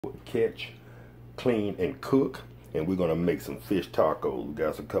catch, clean, and cook. And we're gonna make some fish tacos. We got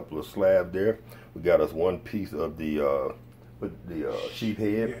us a couple of slabs there. We got us one piece of the sheep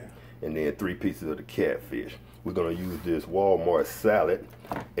head, yeah, and then 3 pieces of the catfish. We're gonna use this Walmart salad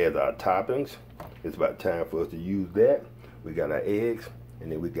as our toppings. It's about time for us to use that. We got our eggs,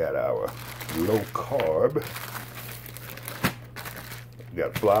 and then we got our low carb. We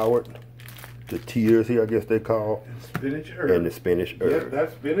got floured tortillas here, I guess they call. Spinach herb. And the spinach herb. Yep,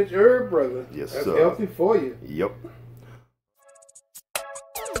 that's spinach herb, brother. Yes, that's sir. That's healthy for you. Yep.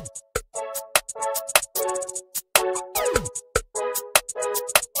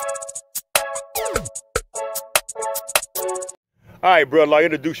 All right, brother,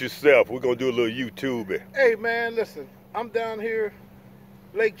 introduce yourself. We're going to do a little YouTubing. Hey, man, listen. I'm down here,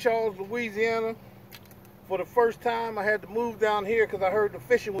 Lake Charles, Louisiana. For the first time, I had to move down here because I heard the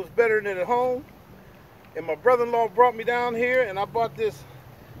fishing was better than at home. And my brother-in-law brought me down here, and I bought this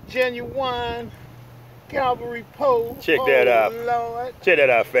genuine cavalry pole. Check that out. Lord. Check that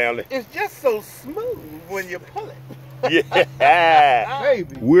out, family. It's just so smooth when you pull it. Yeah.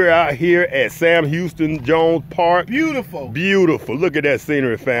 Baby. We're out here at Sam Houston Jones Park. Beautiful. Beautiful. Look at that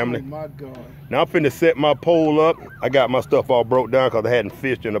scenery, family. Oh, my God. Now I'm finna set my pole up. I got my stuff all broke down because I hadn't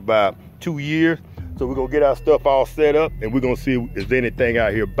fished in about 2 years. So we're gonna get our stuff all set up and we're gonna see if there's anything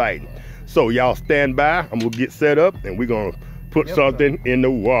out here biting. So y'all stand by, I'm gonna get set up and we're gonna put something in the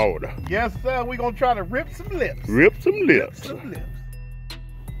water. Yes, sir, we're gonna try to rip some lips. Rip some lips. Rip some lips.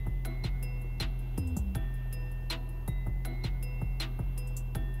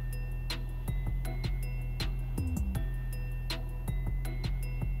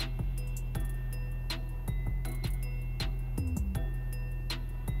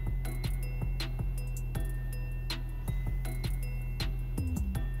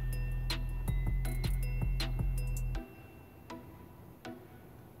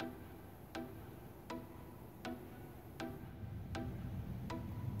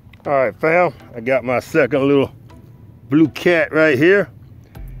 All right, fam, I got my second little blue cat right here.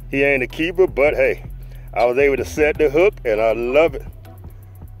 He ain't a keeper, but hey, I was able to set the hook and I love it.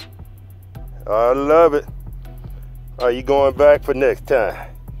 I love it. Are you going back for next time?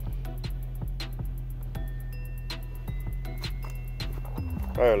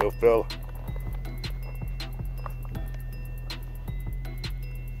 All right, little fella.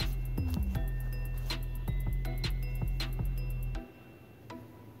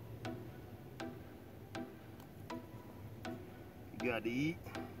 Got to eat.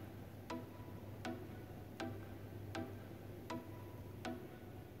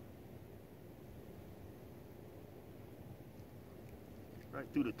 Right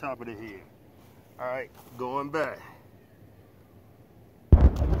through the top of the head. All right, going back.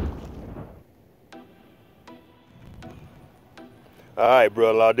 All right,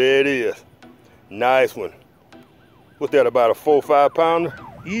 brother, there it is. Nice one. What's that, about a 4 or 5 pounder?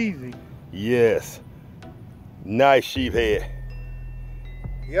 Easy. Yes. Nice sheep head.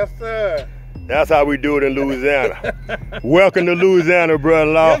 Yes, sir. That's how we do it in Louisiana. Welcome to Louisiana,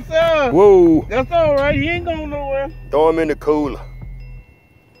 brother-in-law. Yes, sir. Whoa. That's all right. He ain't going nowhere. Throw him in the cooler.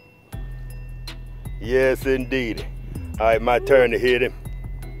 Yes, indeed. All right, my turn to hit him.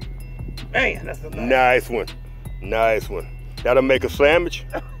 Man, that's a nice one. Nice one. That'll make a sandwich.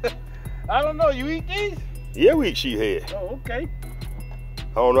 I don't know. You eat these? Yeah, we eat sheep head. Oh, okay.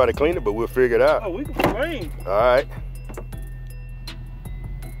 I don't know how to clean it, but we'll figure it out. Oh, we can clean. All right.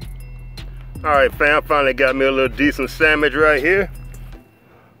 All right, fam, finally got me a little decent sandwich right here.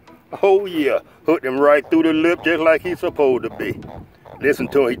 Oh yeah, hooked him right through the lip just like he's supposed to be. Listen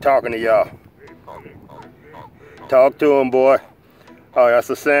to him, he talking to y'all. Talk to him, boy. All right, that's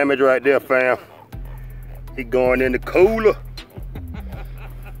a sandwich right there, fam. He going in the cooler.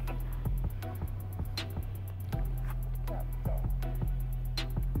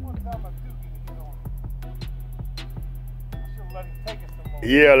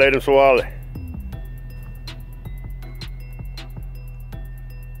 Yeah, let him swallow it.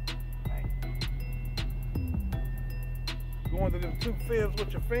 Go into them 2 fins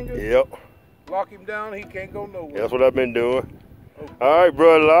with your fingers. Yep. Lock him down, he can't go nowhere. That's what I've been doing. Okay. All right,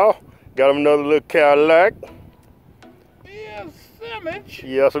 brother-in-law. Got him another little Cadillac. Yeah, sandwich.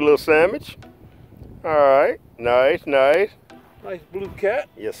 Yeah, that's a little sandwich. All right, nice, nice. Nice blue cat.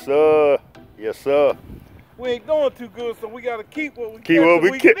 Yes, sir. Yes, sir. We ain't doing too good, so we gotta keep what we keep can what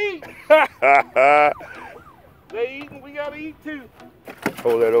so we can eat. They eating, we gotta eat too.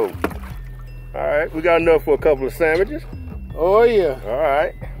 Hold that over. All right, we got enough for a couple of sandwiches. Oh yeah. All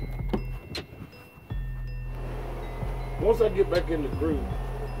right. Once I get back in the groove,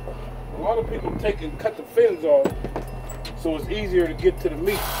 a lot of people cut the fins off so it's easier to get to the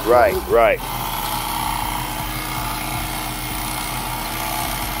meat. Right, right.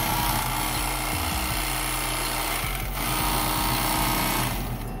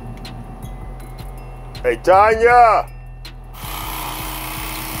 Hey, Tanya!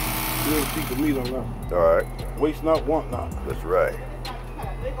 We'll keep the meat on that. All right. Waste not, want not. That's right.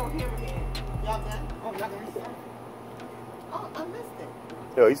 They're going to hammer me. Y'all done? Oh, y'all going to Oh, I missed it.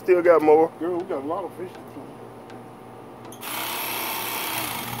 Yo, he still got more. Girl, we got a lot of fish to clean.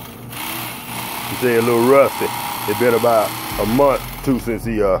 He said a little rusty. It's been about a month, too, since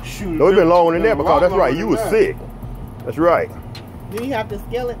he, Shoot, no, it's been longer than that, a because lot that's right, longer you than was that. sick. That's right. Do you have to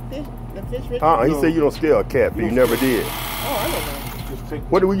scale it, the fish, Richard? He said you don't scale a catfish. You never did. Oh, I don't know. Just take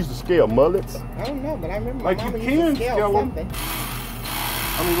What do we used to scale? Mullets? I don't know, but I remember Like my mama you used can to scale scale 'em. something.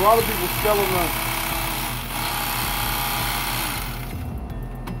 I mean, a lot of people scale them.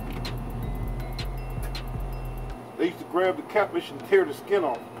 They used to grab the catfish and tear the skin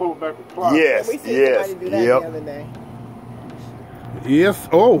off, pull it back with pliers. Yes, We seen yes, somebody do that the yep. other day. Yes.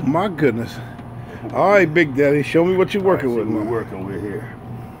 Oh my goodness. All right, Big Daddy, show me what you're working with. We're now. working with here.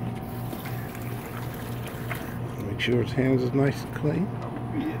 Make sure his hands is nice and clean.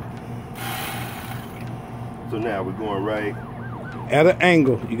 Yeah. So now we're going right. At an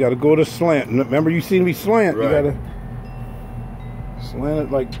angle, you got to go to slant. Remember, you seen me slant. Right. You got to slant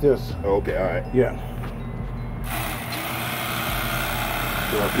it like this. Okay, all right. Yeah.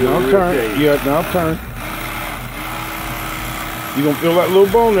 So I feel Now the rib turn. cage. Yeah, now turn. You're going to feel that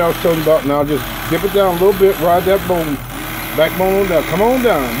little bone that I was telling you about. Now just dip it down a little bit. Ride that bone. Backbone on down. Come on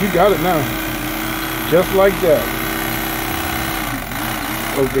down. You got it now. Just like that.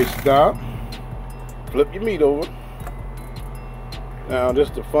 Okay, stop. Flip your meat over. Now, this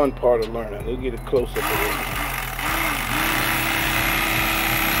is the fun part of learning. Let's get a close-up of it.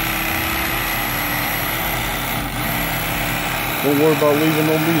 Don't worry about leaving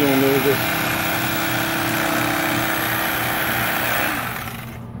no meat on there. Just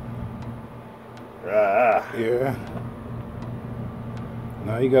yeah.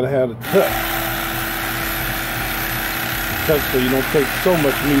 Now you gotta have the touch. Touch so you don't take so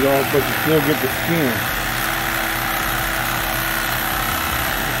much meat off, but you still get the skin.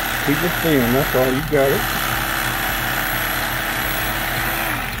 Keep it thin, that's all, you got it.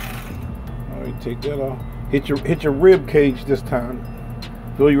 Alright, take that off. Hit your rib cage this time.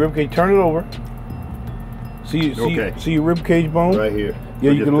 Feel your rib cage, turn it over. See your rib cage bone? Right here. Yeah,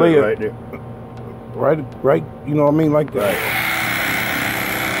 So you just can put lay it it right there. right, you know what I mean, like that. Right.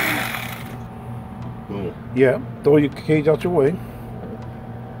 Boom. Yeah, throw your cage out your way.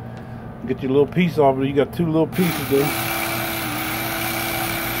 Get your little piece off of it. You got two little pieces there.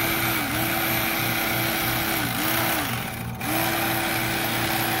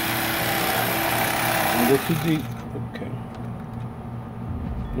 Don't go too deep. Okay.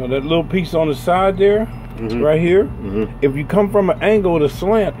 Now that little piece on the side there, right here, if you come from an angle with a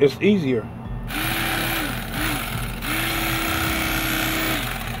slant, it's easier.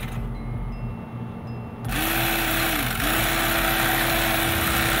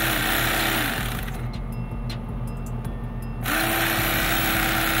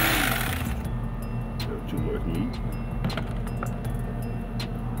 Too much meat.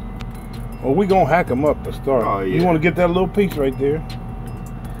 Well, we gonna hack them up to start. Oh, yeah. You want to get that little piece right there.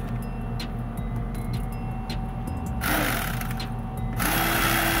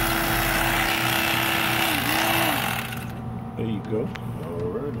 There you go.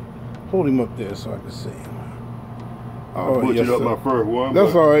 Alright. Hold him up there so I can see him. I butchered up sir. my first one.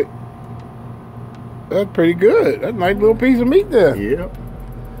 That's but- all right. That's pretty good. That's a nice little piece of meat there. Yep.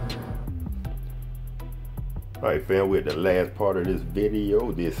 Alright, fam, we're at the last part of this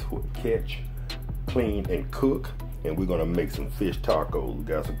video. This will catch, clean, and cook. And we're gonna make some fish tacos. We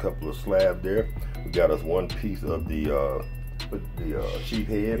got a couple of slabs there. We got us one piece of the sheep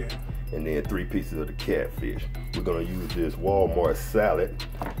head, and then 3 pieces of the catfish. We're gonna use this Walmart salad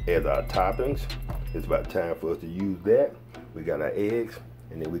as our toppings. It's about time for us to use that. We got our eggs,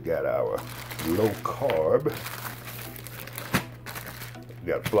 and then we got our low carb.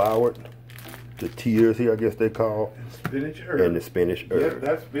 We got floured tortillas here, I guess they call, Spinach herb. and the spinach herb. Yep,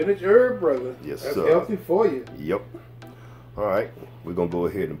 that's spinach herb, brother. Yes, that's sir. healthy for you. Yep. All right, we're gonna go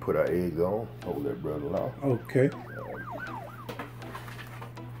ahead and put our eggs on. Hold that, brother-in-law. Okay.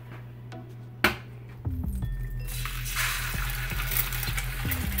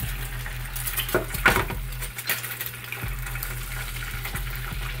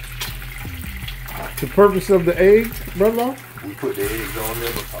 The purpose of the eggs, brother, We put the eggs on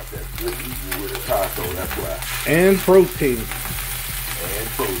there because that's good eating with a taco. That's why. and protein. And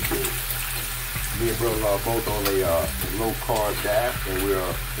protein. Me and brother-in-law both on a low-carb diet, and we're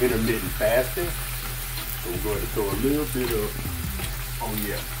intermittent fasting. So we're going to throw a little bit of, oh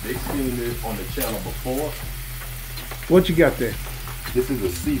yeah, they've seen this on the channel before. What you got there? This is a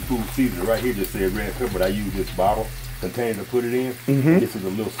seafood seasoning. Right here just said red pepper, but I use this bottle container to put it in. This is a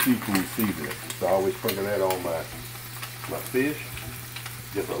little seafood seasoning. So I always sprinkle that on my fish.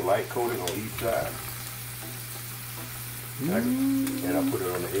 Just a light coating on each side. And I put it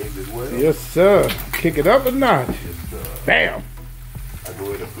on the eggs as well. Yes, sir. Kick it up a notch. Just, Bam. I go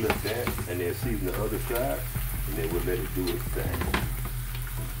ahead and flip that, and then season the other side, and then we'll let it do its thing.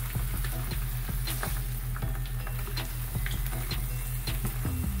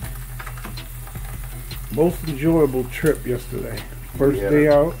 Most enjoyable trip yesterday. First day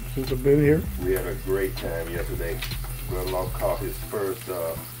out since I've been here. We had a great time yesterday. Brother-in-law caught his first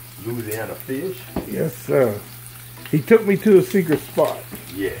Louisiana fish. Yes, sir. He took me to a secret spot.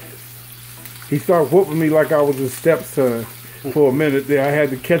 Yes. He started whooping me like I was his stepson for a minute there. I had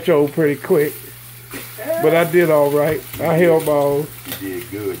to catch on pretty quick. But I did all right. I held my own. You did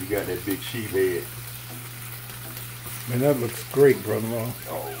good. You got that big sheep head. Man, that looks great, brother-in-law.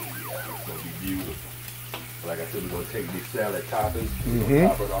 Oh, yeah. It's going to be beautiful. Like I said, we're going to take these salad toppings. We're going to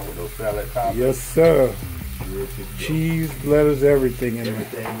top it off with those salad toppings. Yes, sir. Cheese, lettuce, everything in there.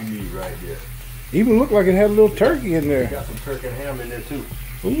 Everything we need right there. Even looked like it had a little turkey in there. Got some turkey and ham in there too.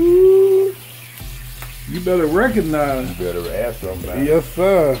 Ooh. You better recognize. You better ask somebody. Yes,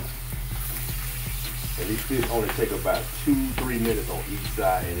 sir. And these fish only take about 2-3 minutes on each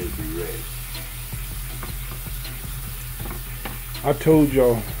side and it'll be ready. I told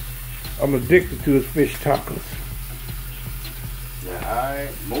y'all, I'm addicted to his fish tacos. Now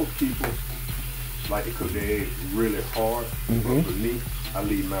most people like to cook their eggs really hard. But for me, I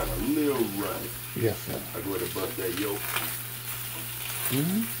leave mine a little runny. Yes, sir. I go ahead and bust that yolk.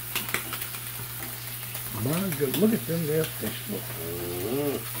 My good, look at them there fish.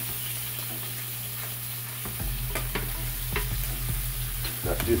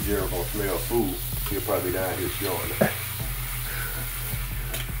 Now, if this Gerald gonna smell food, he'll probably be down here showing it.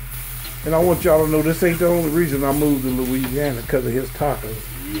 And I want y'all to know this ain't the only reason I moved to Louisiana, because of his tacos.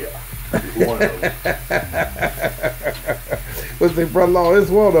 Yeah, it's one of them. Let's say, brother-in-law, it's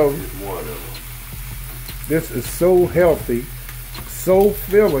one of them. It's one of them. This is so healthy, so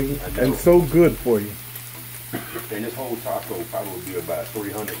filling, and so good for you. And this whole taco probably will be about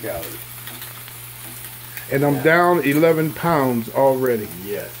 300 calories. And I'm down 11 pounds already.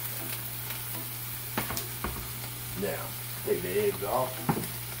 Yes. Now, take the eggs off.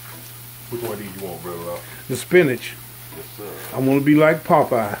 Which one of these you want, brother? The spinach. Yes, sir. I want to be like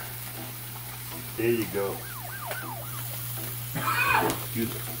Popeye. There you go. Excuse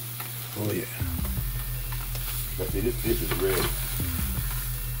me. Oh, yeah. Let's see, this fish is ready.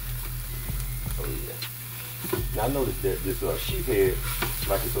 Oh, yeah. Now, I noticed that this sheep head,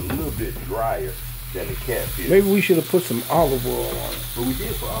 like it's a little bit drier than the catfish. Maybe we should have put some olive oil on it. But we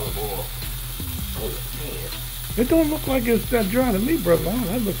did put olive oil on the pan. It don't look like it's that dry to me, brother. Oh,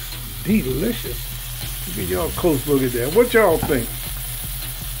 that looks delicious. Give y'all a close look at that. What y'all think?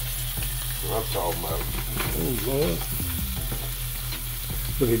 What I'm talking about. Oh, Lord.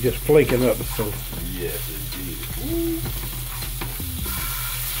 Look at just flaking up. So. Yes, indeed. Ooh.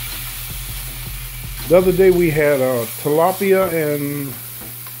 The other day we had tilapia and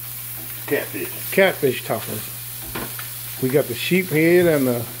catfish tacos. We got the sheep head and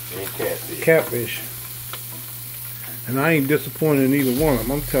the catfish. And I ain't disappointed in either one of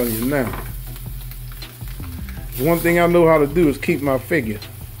them, I'm telling you now. The one thing I know how to do is keep my figure.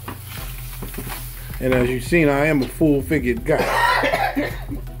 And as you've seen, I am a full-figured guy.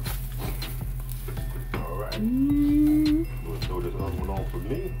 All right. We'll throw this other one on for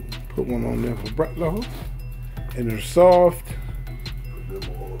me. Put one on there for breakfast. And they're soft. Put a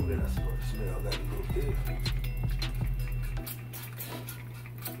little more over there. I start to smell that a little bit.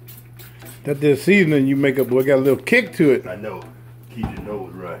 That there seasoning you make up, boy, got a little kick to it. I know. Keep your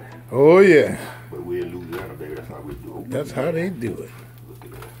nose right. Oh, yeah. But we're in Louisiana, baby. That's how we do it. That's how they do it. Look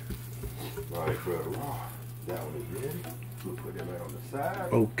at that. All right, brother. That one is ready. We'll put that right on the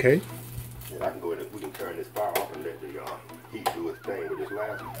side. Okay. And I can go in and we can turn this fire off and let the heat do its thing with this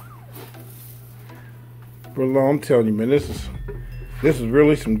last one. Brother, I'm telling you, man, this is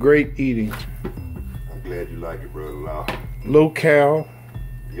really some great eating. I'm glad you like it, brother. Low cal.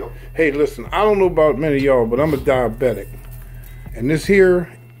 Yep. Hey, listen, I don't know about many of y'all, but I'm a diabetic. And this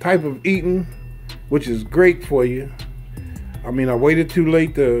here type of eating, which is great for you. I mean, I waited too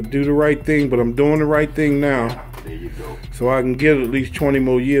late to do the right thing, but I'm doing the right thing now. There you go. So I can get at least 20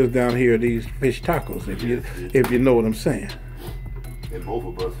 more years down here of these fish tacos, if you know what I'm saying. And both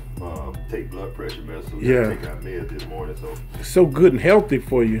of us take blood pressure medicine. So we Yeah. take our meds this morning. So. It's so good and healthy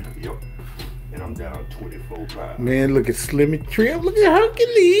for you. Yep. And I'm down 24 pounds. Man, look at Slimmy Trim. Look at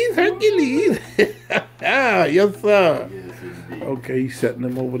Hercules. Hercules. Yes, sir. Yes, indeed. Okay, you setting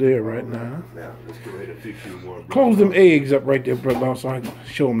them over there right now. Now, let's go ahead and fix you one. Close them eggs up right there, brother, so I can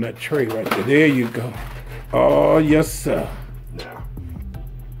show them that tray right there. There you go. Oh, yes, sir. Now,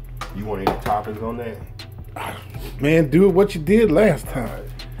 you want any toppings on that? Man, do what you did last All time. right.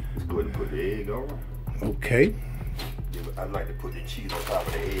 Let's go ahead and put the egg on. Okay. I'd like to put the cheese on top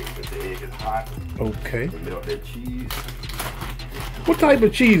of the egg because the egg is hot. Okay. And melt that cheese. What type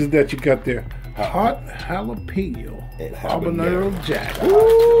of cheese is that you got there? Hot jalapeno. And Habanero habanero. Jack.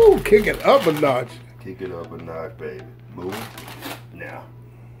 Ooh, kick it up a notch. Kick it up a notch, baby. Boom. Now,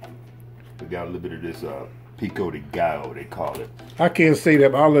 we got a little bit of this pico de gallo, they call it. I can't say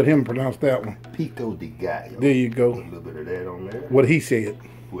that, but I'll let him pronounce that one. Pico de gallo. There you go. Put a little bit of that on there. What he said.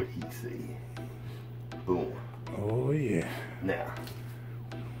 What he said. Boom. Oh, yeah. Now,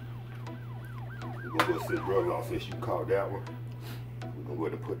 we're going to go sit Rosel since you called that one. We're going to go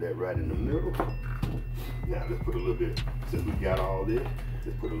ahead and put that right in the middle. Now, let's put a little bit, since we got all this,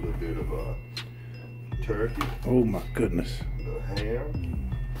 let's put a little bit of turkey. Oh, my goodness. A little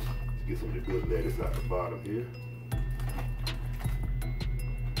ham. Let's get some of the good lettuce out the bottom here.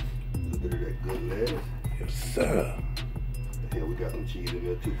 A little bit of that good lettuce. Yes, sir. Here we got some cheese in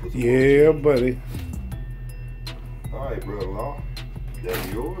there too. Put some Yeah, more cheese. buddy. All right, brother-in-law. That's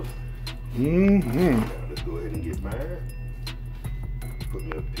yours. Mm-hmm. Now let's go ahead and get mine. Put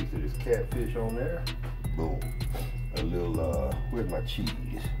me a piece of this catfish on there. Boom. A little, where's my cheese?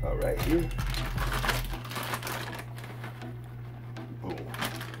 All right, here. Boom.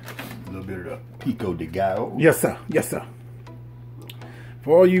 A little bit of the pico de gallo. Yes, sir. Yes, sir.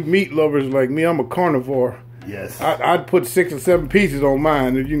 For all you meat lovers like me, I'm a carnivore. Yes. I'd put 6 or 7 pieces on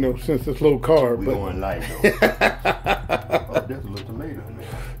mine, you know, since it's low carb. We're But going light, though. Oh, there's a little tomato in there.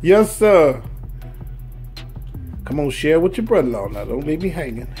 yes, sir. Come on, share with your brother-in-law now. Don't leave me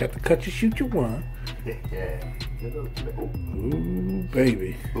hanging. Have to cut you, shoot you one. Yeah. Little tomato. Ooh,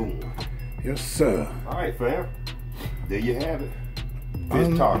 baby. Boom. Yes, sir. All right, fam. There you have it. Fish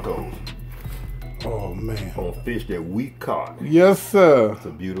tacos Oh, man. on fish that we caught. Yes, sir. It's a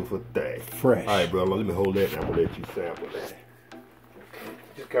beautiful thing. Fresh. All right, bro. Let me hold that and I'm going to let you sample that.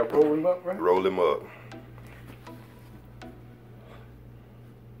 Just got to roll him up, right? Roll him up.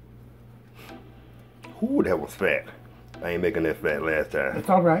 Ooh, that was fat. I ain't making that fat last time. It's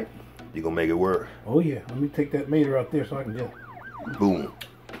all right. You going to make it work? Oh, yeah. Let me take that mater out there so I can just... Boom.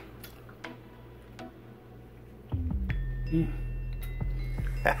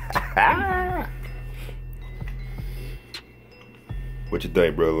 What you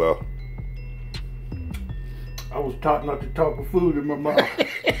think, brother-in-law? I was taught not to talk with food in my mouth.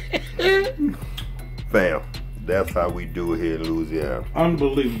 Fam, that's how we do it here in Louisiana.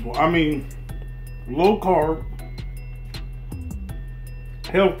 Unbelievable. I mean, low carb,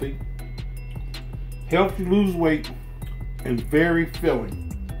 healthy, lose weight, and very filling.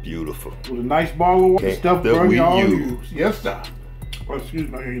 Beautiful. With a nice bottle of water, Okay, stuff that burn we you all use. use. Yes, sir. Oh, excuse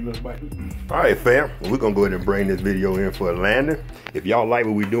me, I hear you look back. All right, fam. We're going to go ahead and bring this video in for a landing. If y'all like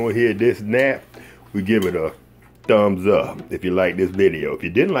what we're doing here, this and that, we give it a thumbs up if you like this video. If you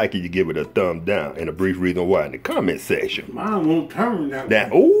didn't like it, you give it a thumbs down and a brief reason why in the comment section. Mine won't turn that way.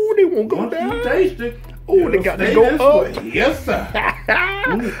 Oh, they won't go Once down. you taste it, Oh, they it'll got to stay go this up. way. Yes, sir.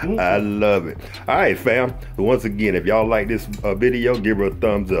 I love it. All right, fam. So once again, if y'all like this video, give her a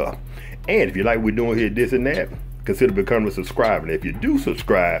thumbs up. And if you like what we're doing here, this and that, consider becoming a subscriber. And if you do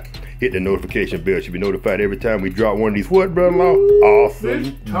subscribe, hit the notification bell. You should be notified every time we drop one of these, what, brother-in-law? Awesome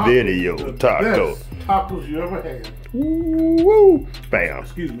Fish tacos, video the tacos. best tacos you ever had. Woo! Bam.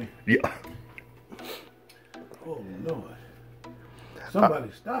 Excuse me. Yeah. Oh, Lord.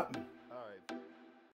 Somebody stop me.